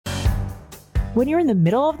When you're in the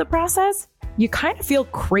middle of the process, you kind of feel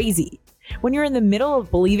crazy. When you're in the middle of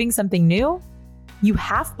believing something new, you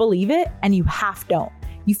half believe it and you half don't.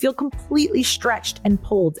 You feel completely stretched and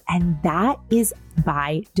pulled, and that is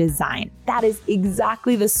by design. That is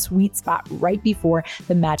exactly the sweet spot right before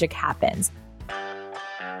the magic happens.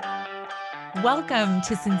 Welcome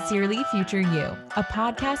to Sincerely Future You, a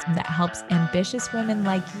podcast that helps ambitious women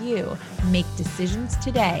like you make decisions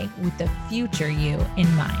today with the future you in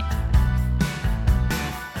mind.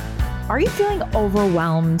 Are you feeling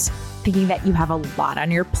overwhelmed, thinking that you have a lot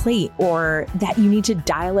on your plate, or that you need to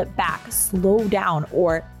dial it back, slow down,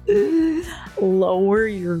 or lower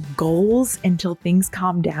your goals until things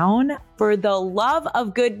calm down? For the love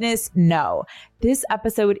of goodness, no. This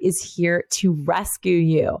episode is here to rescue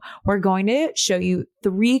you. We're going to show you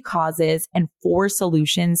 3 causes and 4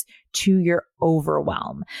 solutions to your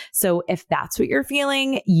overwhelm. So if that's what you're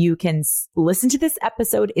feeling, you can listen to this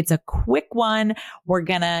episode. It's a quick one. We're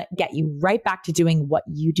going to get you right back to doing what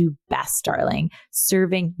you do best, darling,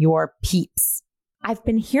 serving your peeps. I've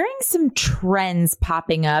been hearing some trends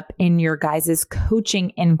popping up in your guys'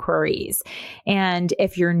 coaching inquiries. And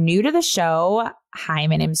if you're new to the show, hi,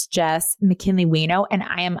 my name's Jess McKinley-Wino, and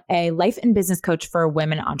I am a life and business coach for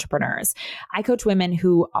women entrepreneurs. I coach women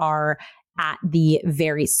who are at the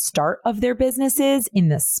very start of their businesses in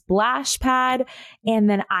the splash pad. And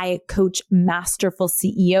then I coach masterful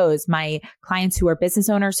CEOs, my clients who are business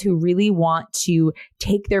owners who really want to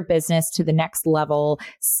take their business to the next level,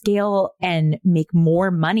 scale, and make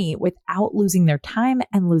more money without losing their time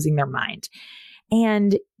and losing their mind.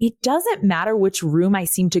 And it doesn't matter which room I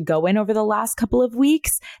seem to go in over the last couple of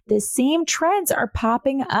weeks, the same trends are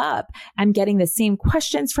popping up. I'm getting the same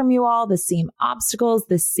questions from you all, the same obstacles,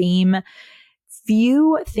 the same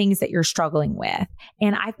few things that you're struggling with.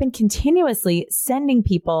 And I've been continuously sending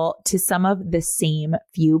people to some of the same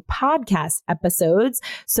few podcast episodes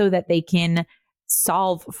so that they can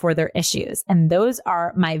solve for their issues. And those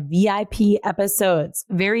are my VIP episodes,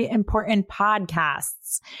 very important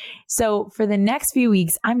podcasts. So for the next few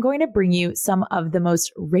weeks, I'm going to bring you some of the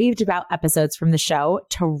most raved about episodes from the show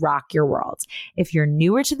to rock your world. If you're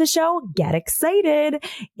newer to the show, get excited.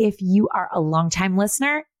 If you are a longtime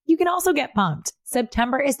listener, you can also get pumped.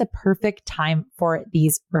 September is the perfect time for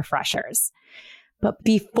these refreshers. But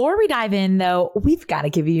before we dive in though, we've got to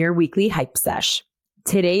give you your weekly hype sesh.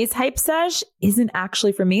 Today's hype sesh isn't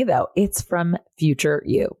actually from me though. It's from Future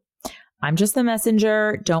You. I'm just the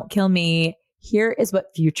messenger. Don't kill me. Here is what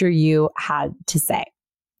Future You had to say.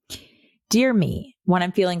 Dear me, when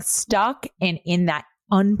I'm feeling stuck and in that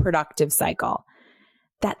unproductive cycle,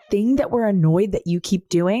 that thing that we're annoyed that you keep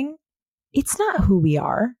doing, it's not who we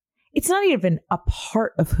are. It's not even a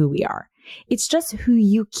part of who we are. It's just who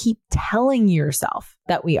you keep telling yourself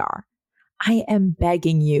that we are. I am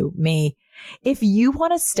begging you, me. If you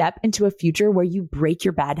want to step into a future where you break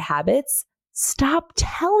your bad habits, stop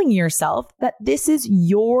telling yourself that this is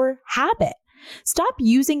your habit. Stop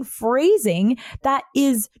using phrasing that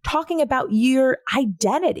is talking about your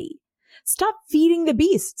identity. Stop feeding the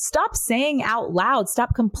beast. Stop saying out loud.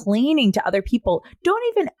 Stop complaining to other people.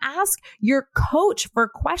 Don't even ask your coach for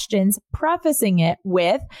questions, prefacing it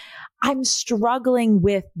with, I'm struggling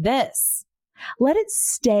with this. Let it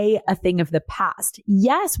stay a thing of the past.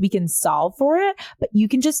 Yes, we can solve for it, but you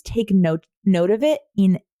can just take note of it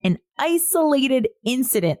in an isolated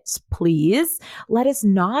incident, please. Let us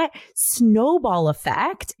not snowball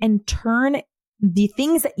effect and turn the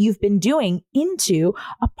things that you've been doing into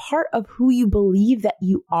a part of who you believe that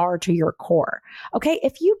you are to your core. Okay.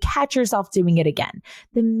 If you catch yourself doing it again,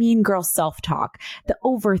 the mean girl self-talk, the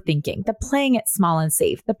overthinking, the playing it small and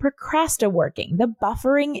safe, the procrastinating, the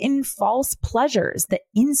buffering in false pleasures, the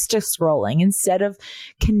Insta scrolling instead of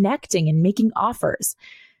connecting and making offers,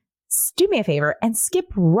 do me a favor and skip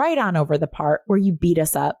right on over the part where you beat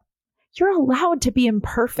us up. You're allowed to be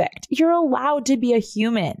imperfect. You're allowed to be a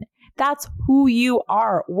human. That's who you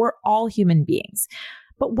are. We're all human beings.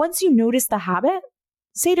 But once you notice the habit,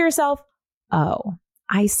 say to yourself, oh,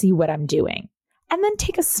 I see what I'm doing. And then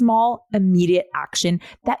take a small, immediate action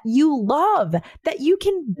that you love, that you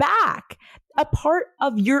can back, a part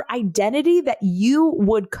of your identity that you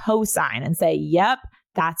would co-sign and say, yep,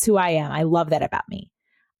 that's who I am. I love that about me.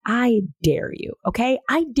 I dare you, okay?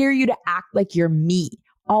 I dare you to act like you're me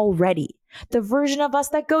already. The version of us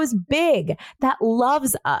that goes big, that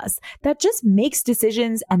loves us, that just makes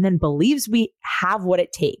decisions and then believes we have what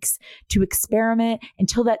it takes to experiment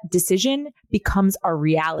until that decision becomes our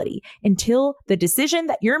reality, until the decision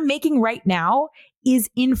that you're making right now is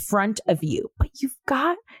in front of you. But you've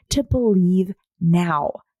got to believe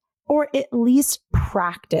now, or at least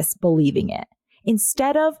practice believing it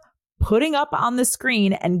instead of putting up on the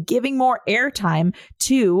screen and giving more airtime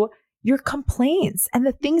to your complaints and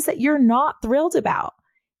the things that you're not thrilled about.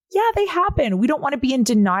 Yeah, they happen. We don't want to be in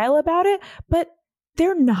denial about it, but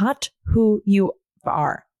they're not who you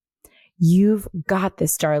are. You've got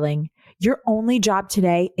this, darling. Your only job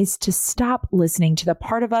today is to stop listening to the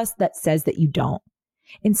part of us that says that you don't.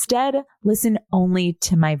 Instead, listen only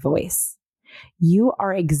to my voice. You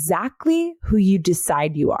are exactly who you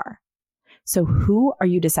decide you are. So who are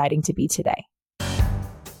you deciding to be today?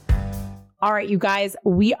 All right, you guys,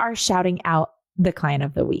 we are shouting out the client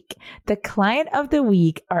of the week. The client of the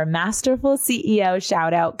week, our Masterful CEO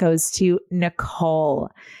shout out goes to Nicole.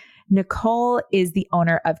 Nicole is the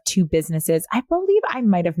owner of two businesses. I believe I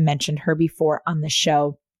might have mentioned her before on the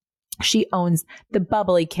show. She owns the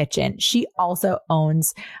Bubbly Kitchen. She also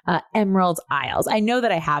owns Emerald Isles. I know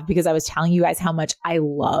that I have because I was telling you guys how much I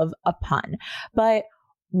love a pun. But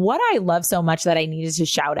what I love so much that I needed to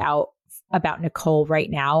shout out about Nicole right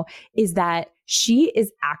now is that she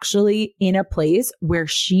is actually in a place where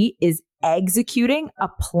she is executing a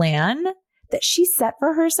plan that she set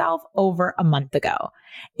for herself over a month ago.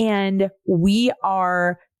 And we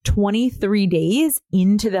are 23 days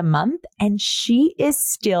into the month, and she is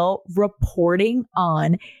still reporting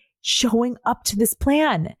on showing up to this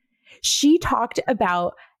plan. She talked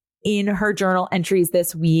about in her journal entries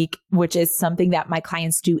this week, which is something that my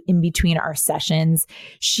clients do in between our sessions.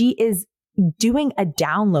 She is doing a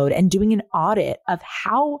download and doing an audit of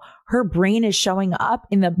how her brain is showing up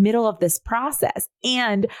in the middle of this process.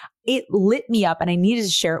 And it lit me up, and I needed to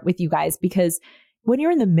share it with you guys because when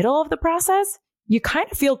you're in the middle of the process, you kind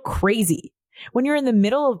of feel crazy. When you're in the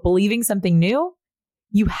middle of believing something new,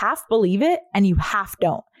 you half believe it and you half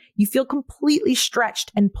don't. You feel completely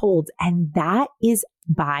stretched and pulled, and that is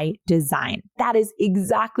by design. That is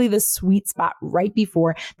exactly the sweet spot right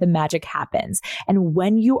before the magic happens. And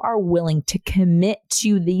when you are willing to commit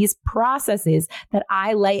to these processes that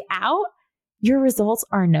I lay out, your results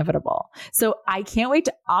are inevitable. So I can't wait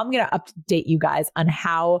I'm going to update you guys on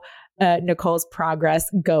how Nicole's progress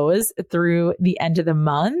goes through the end of the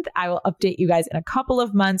month. I will update you guys in a couple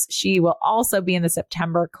of months. She will also be in the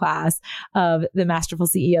September class of the Masterful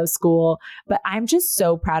CEO School. But I'm just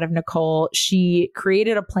so proud of Nicole. She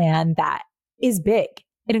created a plan that is big.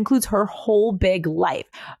 It includes her whole big life,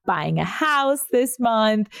 buying a house this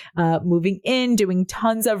month, moving in, doing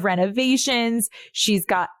tons of renovations. She's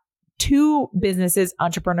got two businesses,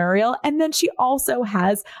 entrepreneurial, and then she also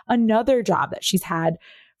has another job that she's had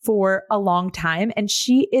for a long time, and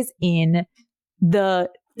she is in the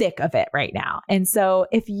thick of it right now. And so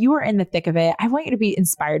if you are in the thick of it, I want you to be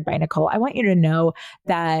inspired by Nicole. I want you to know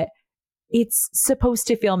that it's supposed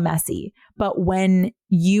to feel messy, but when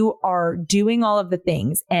you are doing all of the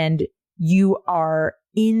things and you are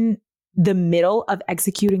in the middle of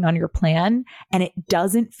executing on your plan and it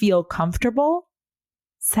doesn't feel comfortable,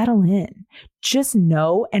 settle in. Just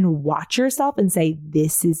know and watch yourself and say,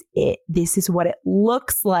 this is it. This is what it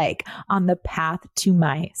looks like on the path to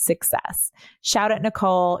my success. Shout out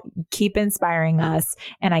Nicole. Keep inspiring us.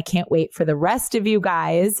 And I can't wait for the rest of you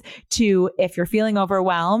guys to, if you're feeling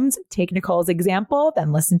overwhelmed, take Nicole's example,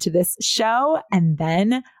 then listen to this show, and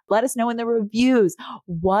then let us know in the reviews,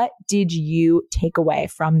 what did you take away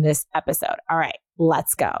from this episode? All right,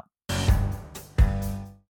 let's go.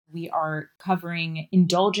 We are covering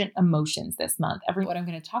indulgent emotions this month. What I'm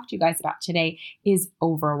going to talk to you guys about today is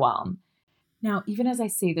overwhelm. Now, even as I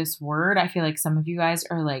say this word, I feel like some of you guys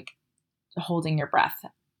are like holding your breath.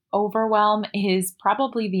 Overwhelm is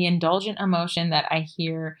probably the indulgent emotion that I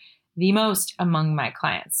hear the most among my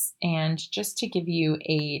clients. And just to give you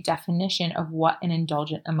a definition of what an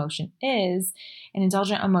indulgent emotion is, an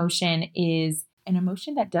indulgent emotion is an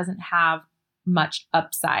emotion that doesn't have much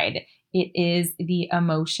upside. It is the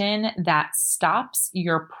emotion that stops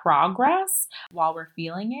your progress while we're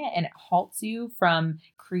feeling it, and it halts you from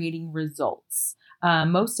creating results.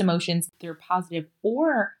 Most emotions, they're positive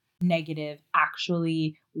or negative,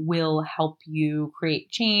 actually will help you create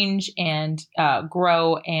change and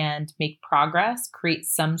grow and make progress, create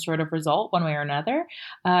some sort of result one way or another.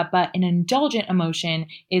 But an indulgent emotion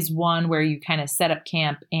is one where you kind of set up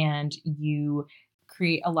camp and you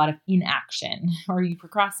create a lot of inaction, or you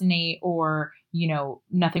procrastinate, or,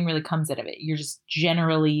 nothing really comes out of it. You're just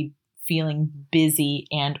generally feeling busy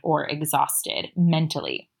and or exhausted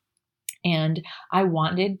mentally. And I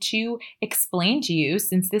wanted to explain to you,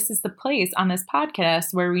 since this is the place on this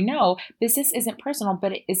podcast where we know business isn't personal,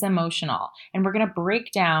 but it is emotional. And we're going to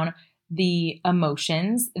break down the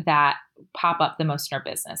emotions that pop up the most in our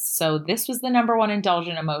business. So this was the number one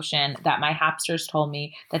indulgent emotion that my Hapsters told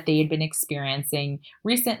me that they had been experiencing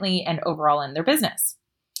recently and overall in their business.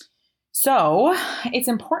 So it's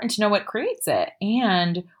important to know what creates it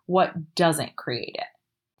and what doesn't create it.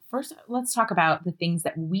 First, let's talk about the things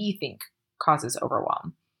that we think causes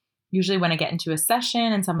overwhelm. Usually when I get into a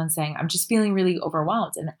session and someone's saying, I'm just feeling really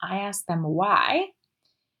overwhelmed, and I ask them why,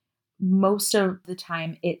 most of the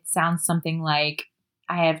time it sounds something like,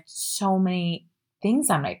 I have so many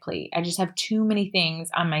things on my plate. I just have too many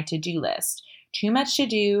things on my to-do list. Too much to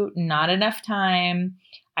do, not enough time.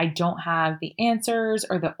 I don't have the answers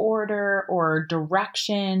or the order or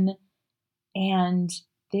direction. And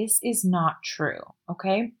this is not true,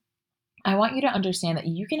 okay? I want you to understand that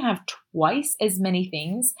you can have twice as many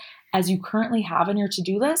things as you currently have on your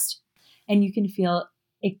to-do list, and you can feel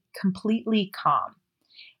completely calm.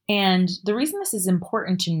 And the reason this is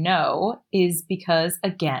important to know is because,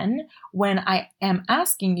 again, when I am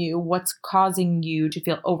asking you what's causing you to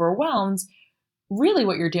feel overwhelmed, really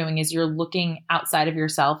what you're doing is you're looking outside of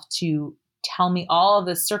yourself to tell me all of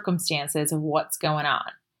the circumstances of what's going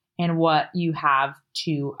on and what you have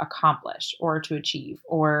to accomplish or to achieve,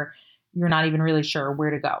 or you're not even really sure where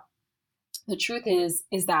to go. The truth is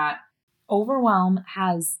that overwhelm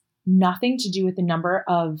has nothing to do with the number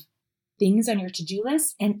of things on your to-do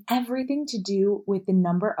list and everything to do with the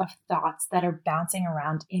number of thoughts that are bouncing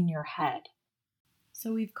around in your head.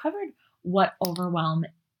 So we've covered what overwhelm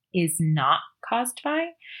is not caused by,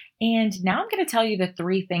 and now I'm going to tell you the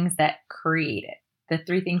three things that create it, the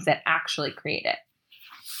three things that actually create it.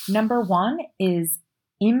 Number one is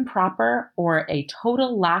improper or a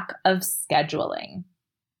total lack of scheduling.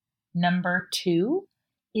 Number two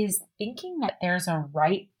is thinking that there's a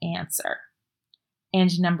right answer.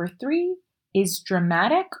 And number three is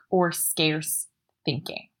dramatic or scarce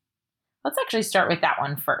thinking. Let's actually start with that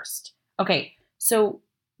one first. Okay, so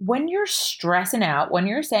when you're stressing out, when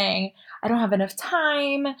you're saying, I don't have enough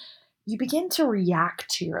time, you begin to react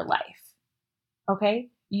to your life. Okay,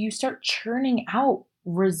 you start churning out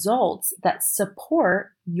results that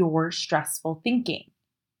support your stressful thinking.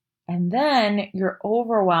 And then your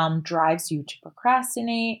overwhelm drives you to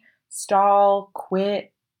procrastinate, stall,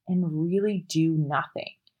 quit, and really do nothing.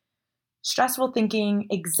 Stressful thinking,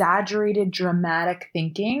 exaggerated, dramatic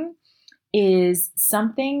thinking is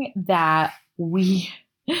something that we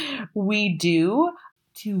do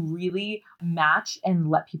to really match and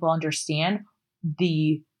let people understand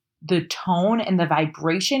the tone and the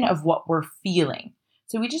vibration of what we're feeling.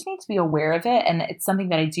 So we just need to be aware of it. And it's something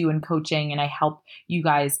that I do in coaching, and I help you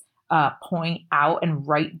guys point out and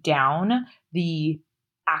write down the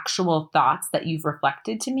actual thoughts that you've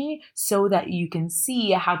reflected to me so that you can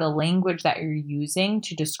see how the language that you're using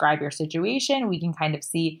to describe your situation, we can kind of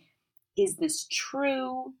see, is this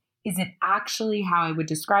true? Is it actually how I would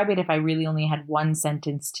describe it if I really only had one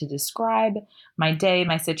sentence to describe my day,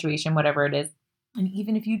 my situation, whatever it is? And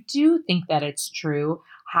even if you do think that it's true,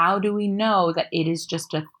 how do we know that it is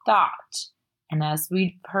just a thought? And as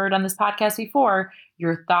we've heard on this podcast before,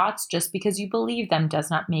 your thoughts, just because you believe them, does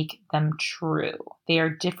not make them true. They are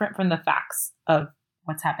different from the facts of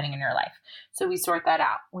what's happening in your life. So we sort that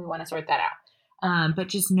out. We want to sort that out. But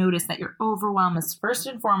just notice that your overwhelm is first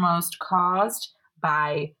and foremost caused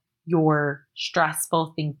by your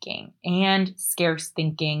stressful thinking and scarce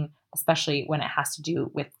thinking, especially when it has to do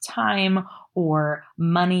with time or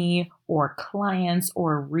money or clients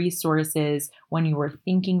or resources. When you are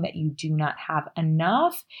thinking that you do not have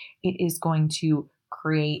enough, it is going to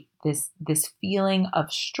create this feeling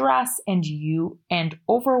of stress and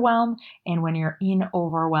overwhelm. And when you're in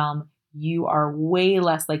overwhelm, you are way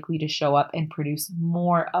less likely to show up and produce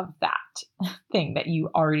more of that thing that you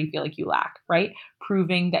already feel like you lack, right?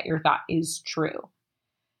 Proving that your thought is true.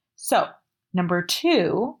 So number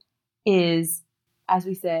two is, as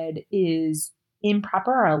we said, is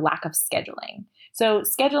improper or a lack of scheduling. So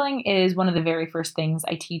scheduling is one of the very first things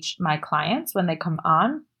I teach my clients when they come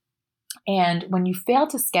on. And when you fail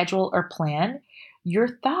to schedule or plan,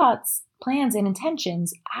 your thoughts, plans, and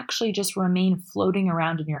intentions actually just remain floating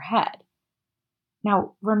around in your head.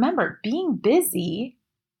 Now, remember, being busy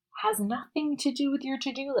has nothing to do with your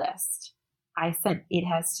to-do list. I said it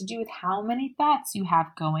has to do with how many thoughts you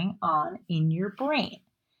have going on in your brain.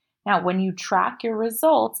 Now, when you track your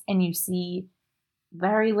results and you see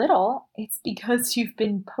very little, it's because you've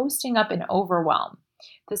been posting up an overwhelm.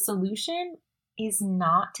 The solution is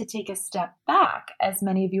not to take a step back, as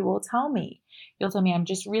many of you will tell me. You'll tell me, I'm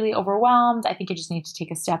just really overwhelmed. I think I just need to take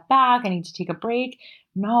a step back. I need to take a break.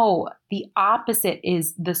 No, the opposite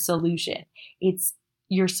is the solution. It's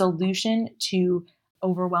your solution to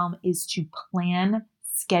overwhelm is to plan,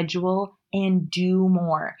 schedule, and do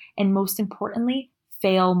more. And most importantly,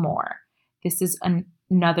 fail more. This is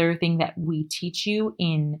another thing that we teach you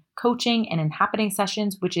in coaching and in happening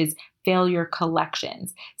sessions, which is failure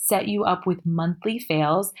collections. Set you up with monthly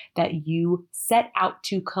fails that you set out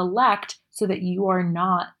to collect so that you are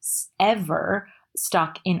not ever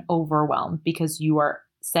stuck in overwhelm, because you are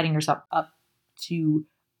setting yourself up to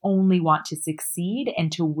only want to succeed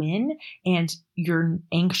and to win, and you're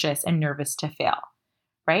anxious and nervous to fail,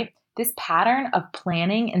 right? This pattern of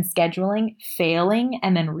planning and scheduling, failing,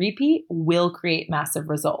 and then repeat will create massive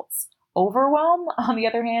results. Overwhelm, on the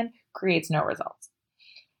other hand, creates no results.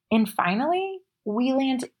 And finally,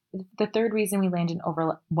 the third reason we land in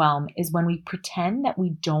overwhelm is when we pretend that we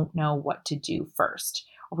don't know what to do first,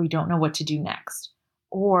 or we don't know what to do next,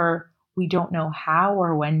 or we don't know how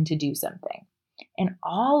or when to do something. And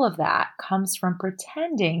all of that comes from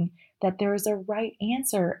pretending that there is a right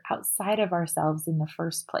answer outside of ourselves in the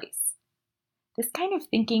first place. This kind of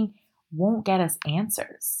thinking won't get us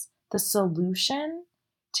answers. The solution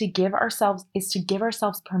is to give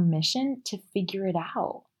ourselves permission to figure it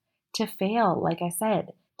out, to fail, like I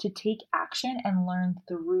said, to take action and learn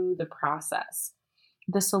through the process.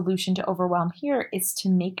 The solution to overwhelm here is to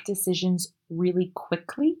make decisions really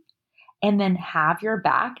quickly and then have your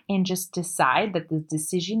back and just decide that the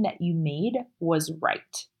decision that you made was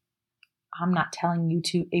right. I'm not telling you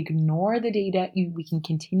to ignore the data. We can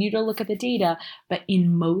continue to look at the data, but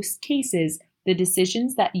in most cases, the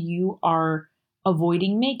decisions that you are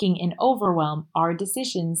avoiding making in overwhelm are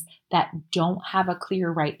decisions that don't have a clear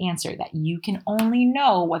right answer, that you can only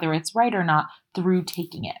know whether it's right or not through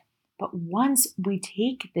taking it. But once we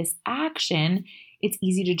take this action, it's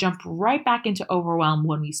easy to jump right back into overwhelm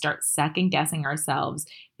when we start second guessing ourselves,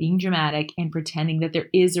 being dramatic, and pretending that there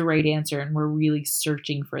is a right answer and we're really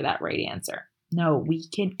searching for that right answer. No, we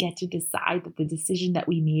can get to decide that the decision that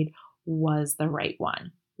we made was the right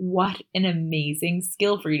one. What an amazing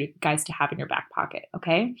skill for you guys to have in your back pocket,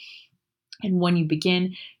 okay? And when you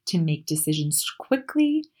begin to make decisions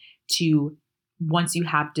quickly, once you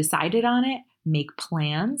have decided on it, make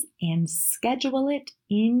plans and schedule it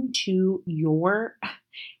into your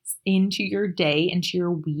day, into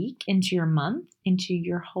your week, into your month, into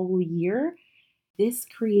your whole year. This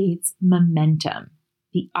creates momentum.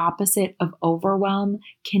 The opposite of overwhelm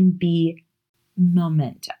can be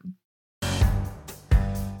momentum.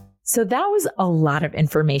 So that was a lot of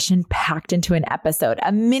information packed into an episode,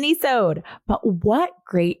 a mini-sode. But what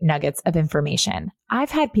great nuggets of information.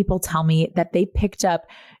 I've had people tell me that they picked up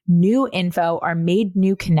new info or made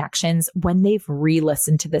new connections when they've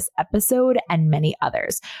re-listened to this episode and many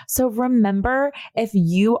others. So remember, if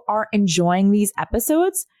you are enjoying these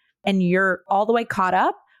episodes and you're all the way caught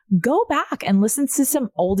up, go back and listen to some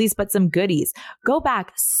oldies but some goodies. Go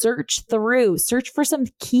back, search for some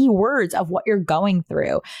keywords of what you're going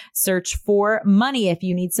through. Search for money if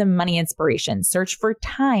you need some money inspiration. Search for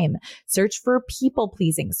time. Search for people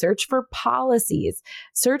pleasing. Search for policies.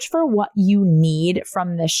 Search for what you need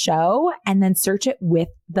from the show, and then search it with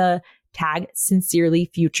the tag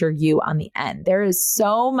sincerely future you on the end. There is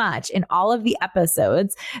so much in all of the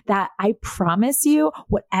episodes that I promise you,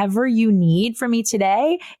 whatever you need from me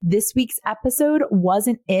today, this week's episode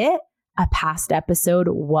wasn't it. A past episode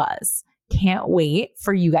was. Can't wait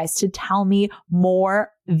for you guys to tell me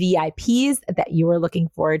more VIPs that you are looking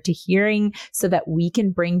forward to hearing so that we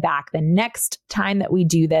can bring back the next time that we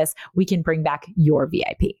do this, we can bring back your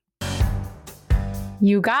VIP.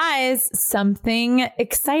 You guys, something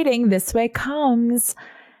exciting this way comes.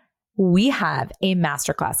 We have a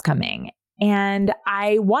masterclass coming. And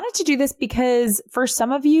I wanted to do this because for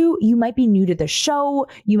some of you, you might be new to the show,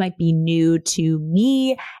 you might be new to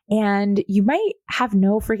me, and you might have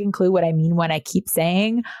no freaking clue what I mean when I keep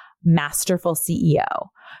saying masterful CEO.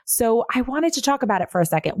 So I wanted to talk about it for a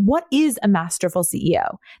second. What is a masterful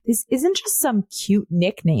CEO? This isn't just some cute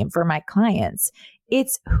nickname for my clients.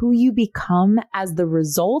 It's who you become as the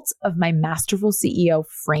result of my masterful CEO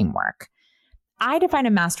framework. I define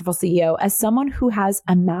a masterful CEO as someone who has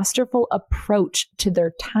a masterful approach to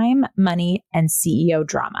their time, money, and CEO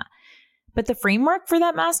drama. But the framework for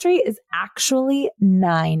that mastery is actually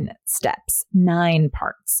 9 steps, 9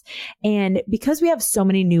 parts. And because we have so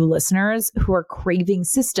many new listeners who are craving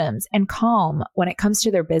systems and calm when it comes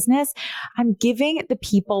to their business, I'm giving the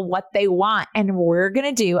people what they want. And we're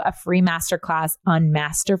going to do a free masterclass on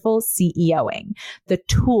masterful CEOing, the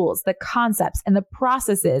tools, the concepts, and the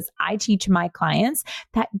processes I teach my clients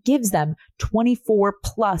that gives them 24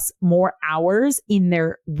 plus more hours in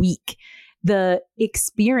their week. The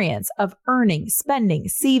experience of earning, spending,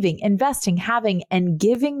 saving, investing, having, and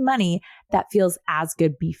giving money that feels as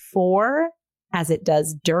good before as it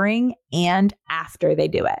does during and after they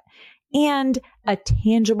do it. And a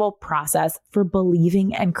tangible process for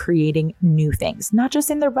believing and creating new things, not just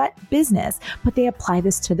in their business, but they apply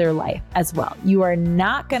this to their life as well. You are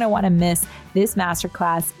not going to want to miss this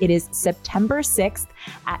masterclass. It is September 6th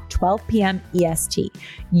at 12 p.m. EST.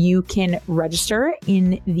 You can register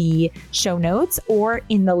in the show notes or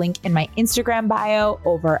in the link in my Instagram bio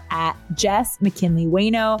over at Jess McKinley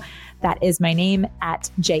Wayno. That is my name at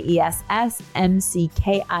JESSMCKINLEY,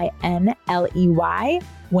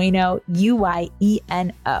 Wayno,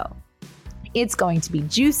 UYENO. It's going to be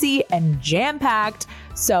juicy and jam-packed,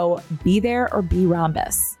 so be there or be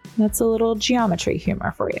rhombus. That's a little geometry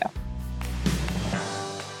humor for you.